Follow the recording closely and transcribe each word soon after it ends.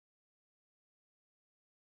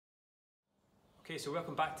Okay, so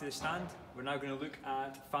welcome back to the stand. We're now going to look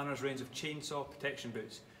at Pfanner's range of chainsaw protection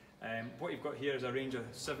boots. What you've got here is a range of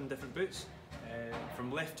 7 different boots.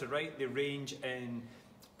 From left to right, they range in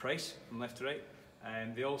price from left to right.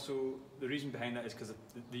 The reason behind that is because of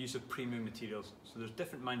the use of premium materials. So there's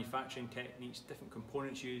different manufacturing techniques, different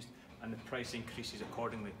components used, and the price increases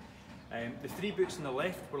accordingly. The 3 boots on the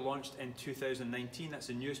left were launched in 2019. That's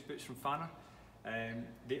the newest boots from Pfanner.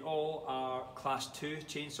 They all are Class 2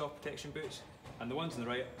 chainsaw protection boots, and the ones on the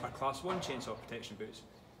right are Class 1 chainsaw protection boots.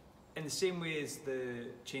 In the same way as the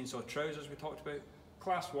chainsaw trousers we talked about,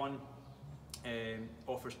 Class 1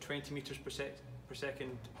 offers 20 meters per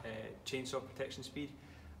second chainsaw protection speed,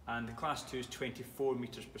 and the Class 2 is 24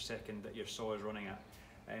 meters per second that your saw is running at.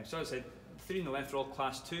 So as I said, the 3 on the left are all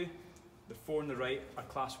Class 2, the 4 on the right are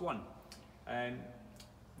Class 1.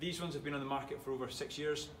 These ones have been on the market for over 6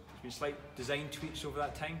 years. There's been slight design tweaks over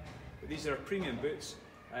that time, but these are premium boots.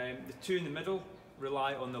 The 2 in the middle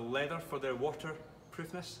rely on the leather for their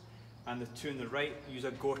waterproofness, and the 2 on the right use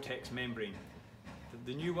a Gore-Tex membrane.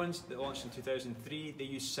 The new ones that launched in 2003, they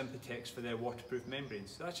use Sympatex for their waterproof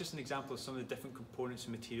membranes. So that's just an example of some of the different components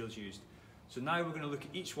and materials used. So now we're going to look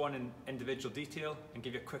at each one in individual detail and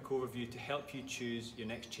give you a quick overview to help you choose your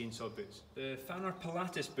next chainsaw boots. The Pfanner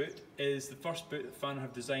Pilatus boot is the first boot that Pfanner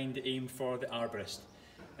have designed aimed for the arborist.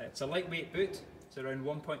 It's a lightweight boot. It's around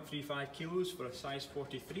 1.35 kilos for a size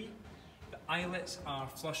 43. The eyelets are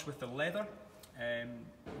flush with the leather,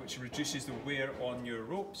 which reduces the wear on your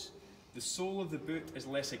ropes. The sole of the boot is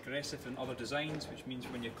less aggressive than other designs, which means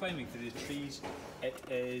when you're climbing through the trees, it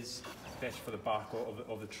is better for the bark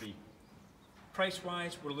of the tree.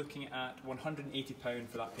 Price-wise, we're looking at £180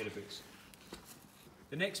 for that pair of boots.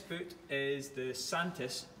 The next boot is the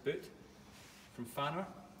Santis boot from Pfanner,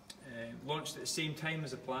 launched at the same time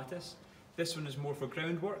as the Pilatus. This one is more for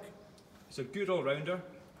groundwork. It's a good all-rounder.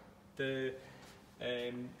 The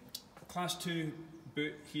Class 2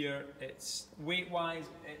 boot here, it's weight-wise,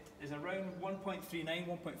 it is around 1.39,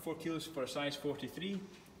 1.4 kilos for a size 43.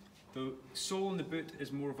 The sole on the boot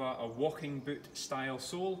is more of a walking boot style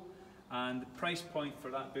sole, and the price point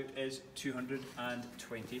for that boot is £220.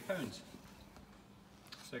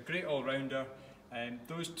 So a great all-rounder.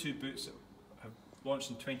 Those 2 boots that have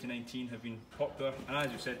launched in 2019 have been popular, and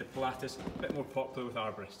as you said, the Pilatus a bit more popular with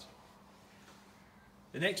arborists.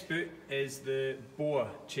 The next boot is the Boa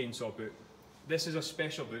chainsaw boot. This is a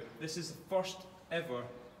special boot. This is the first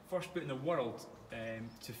boot in the world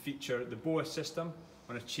to feature the Boa system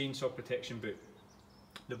on a chainsaw protection boot.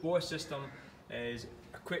 The Boa system is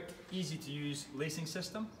a quick, easy to use lacing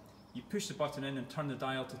system. You push the button in and turn the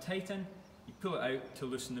dial to tighten, you pull it out to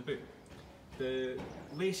loosen the boot. The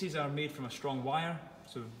laces are made from a strong wire,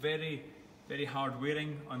 so very, very hard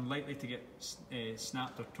wearing, unlikely to get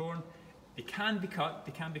snapped or torn. They can be cut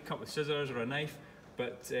with scissors or a knife,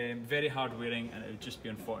 but very hard wearing, and it would just be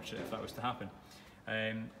unfortunate if that was to happen.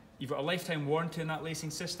 You've got a lifetime warranty on that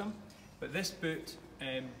lacing system, but this boot,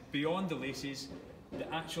 beyond the laces,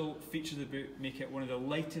 the actual features of the boot make it one of the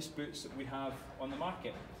lightest boots that we have on the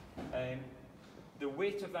market. The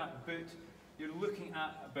weight of that boot, you're looking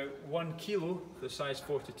at about 1 kilo for a size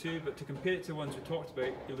 42, but to compare it to the ones we talked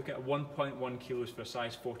about, you're looking at 1.1 kilos for a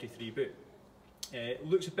size 43 boot. It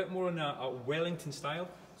looks a bit more in a Wellington style,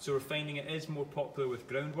 so we're finding it is more popular with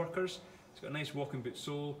ground workers. It's got a nice walking boot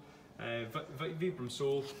sole, Vibram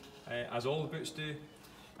sole, as all the boots do,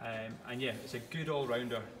 and yeah, it's a good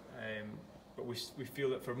all-rounder. But we feel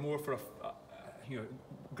that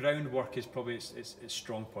groundwork is probably its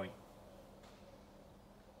strong point.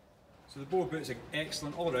 So the Boa boot is an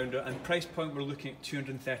excellent all-rounder, and price point we're looking at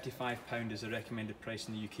 £235 is the recommended price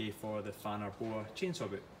in the UK for the Pfanner Boa chainsaw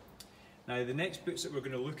boot. Now the next boots that we're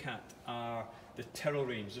going to look at are the Tyrrell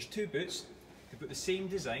range. There's 2 boots, they've got the same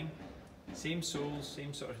design, same soles,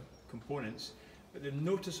 same sort of components, but the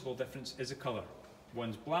noticeable difference is the colour.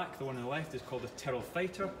 One's black, the one on the left is called the Tyrrell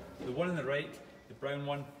Fighter, the one on the right, the brown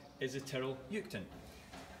one, is the Tyrrell Uckton.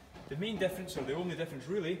 The main difference, or the only difference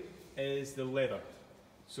really, is the leather.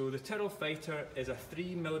 So the Tyrrell Fighter is a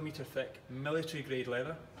 3mm thick military grade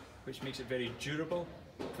leather, which makes it very durable,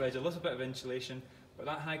 provides a little bit of insulation, but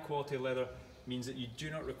that high quality leather means that you do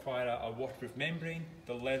not require a waterproof membrane.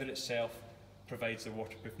 The leather itself provides the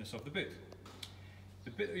waterproofness of the boot.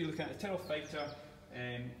 The boot that you're looking at, the Tyrrell Fighter,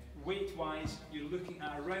 weight-wise, you're looking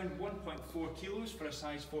at around 1.4 kilos for a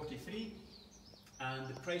size 43, and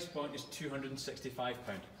the price point is £265.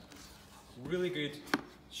 Really good,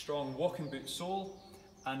 strong walking boot sole,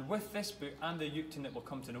 and with this boot and the Uckton that we'll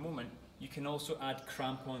come to in a moment, you can also add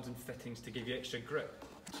crampons and fittings to give you extra grip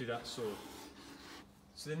to that sole.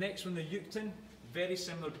 So the next one, the Uckton, very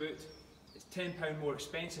similar boot. It's £10 more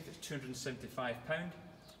expensive, it's £275.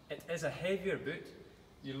 It is a heavier boot.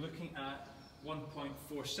 You're looking at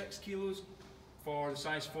 1.46 kilos for the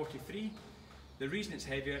size 43. The reason it's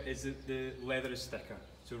heavier is that the leather is thicker.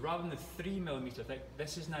 So rather than the 3mm thick,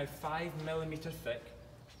 this is now 5mm thick,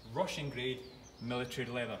 Russian grade military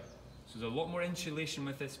leather. So there's a lot more insulation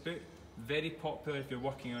with this boot. Very popular if you're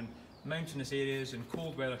working on mountainous areas and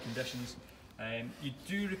cold weather conditions. You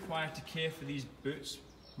do require to care for these boots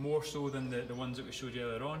more so than the ones that we showed you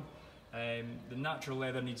earlier on. The natural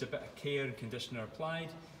leather needs a bit of care and conditioner applied,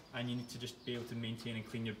 and you need to just be able to maintain and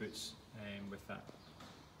clean your boots with that.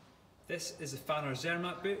 This is the Pfanner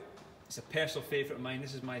Zermatt boot. It's a personal favourite of mine.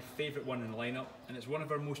 This is my favourite one in the lineup, and it's one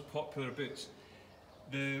of our most popular boots.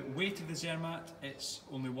 The weight of the Zermatt, it's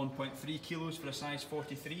only 1.3 kilos for a size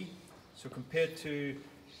 43. So compared to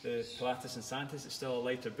the Pilatus and Santis, it's still a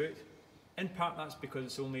lighter boot. In part that's because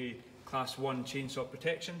it's only class 1 chainsaw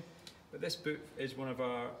protection, but this boot is one of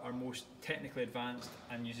our most technically advanced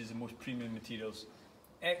and uses the most premium materials.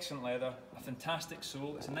 Excellent leather, a fantastic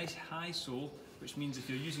sole. It's a nice high sole, which means if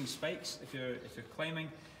you're using spikes, if you're climbing,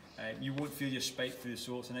 you won't feel your spike through the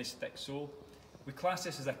sole. It's a nice thick sole. We class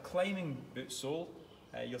this as a climbing boot sole.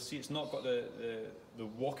 You'll see it's not got the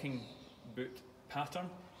walking boot pattern.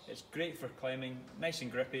 It's great for climbing, nice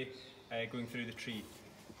and grippy, going through the tree.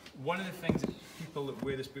 One of the things that people that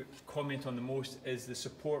wear this boot comment on the most is the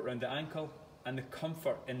support around the ankle and the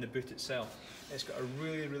comfort in the boot itself. It's got a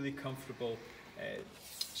really comfortable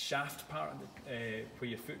shaft part where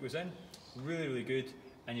your foot goes in, really good,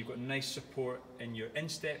 and you've got nice support in your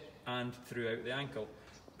instep and throughout the ankle.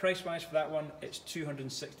 Price wise for that one, it's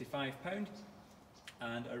 £265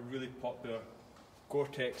 and a really popular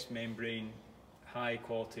Gore-Tex membrane high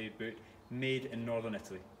quality boot made in northern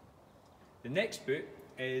Italy. The next boot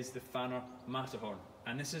is the Pfanner Matterhorn,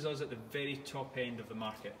 and this is us at the very top end of the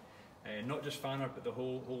market. Not just Pfanner, but the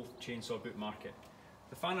whole chainsaw boot market.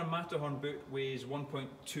 The Pfanner Matterhorn boot weighs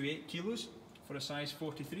 1.28 kilos for a size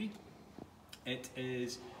 43. It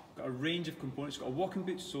is got a range of components. It's got a walking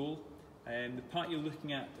boot sole. The part you're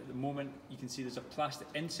looking at the moment, you can see there's a plastic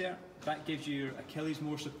insert. That gives your Achilles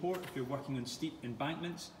more support if you're working on steep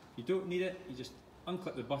embankments. You don't need it, you just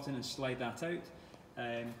unclip the button and slide that out.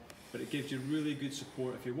 But it gives you really good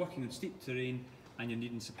support if you're working on steep terrain and you're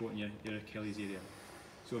needing support in your Achilles area.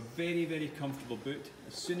 So a very comfortable boot.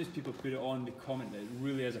 As soon as people put it on, they comment that it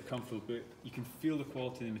really is a comfortable boot. You can feel the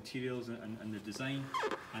quality of the materials and the design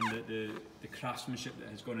and the craftsmanship that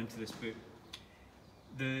has gone into this boot.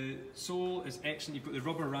 The sole is excellent. You've got the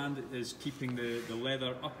rubber rand that is keeping the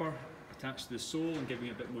leather upper attached to the sole and giving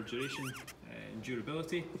it a bit more duration and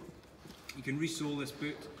durability. You can resole this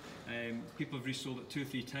boot. People have resoled it 2 or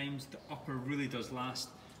 3 times. The upper really does last,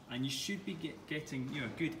 and you should be getting a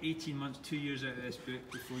good 18 months, 2 years out of this boot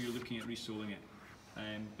before you're looking at resoling it.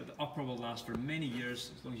 But the upper will last for many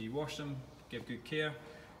years as long as you wash them, give good care.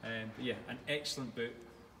 But yeah, an excellent boot.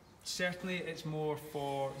 Certainly it's more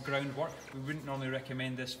for groundwork. We wouldn't normally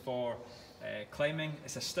recommend this for climbing.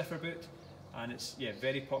 It's a stiffer boot, and it's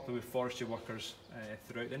very popular with forestry workers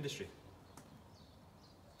throughout the industry.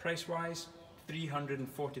 Price wise,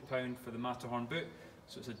 £340 for the Matterhorn boot,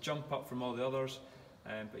 so it's a jump up from all the others,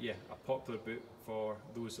 but yeah, a popular boot for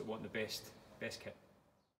those that want the best kit.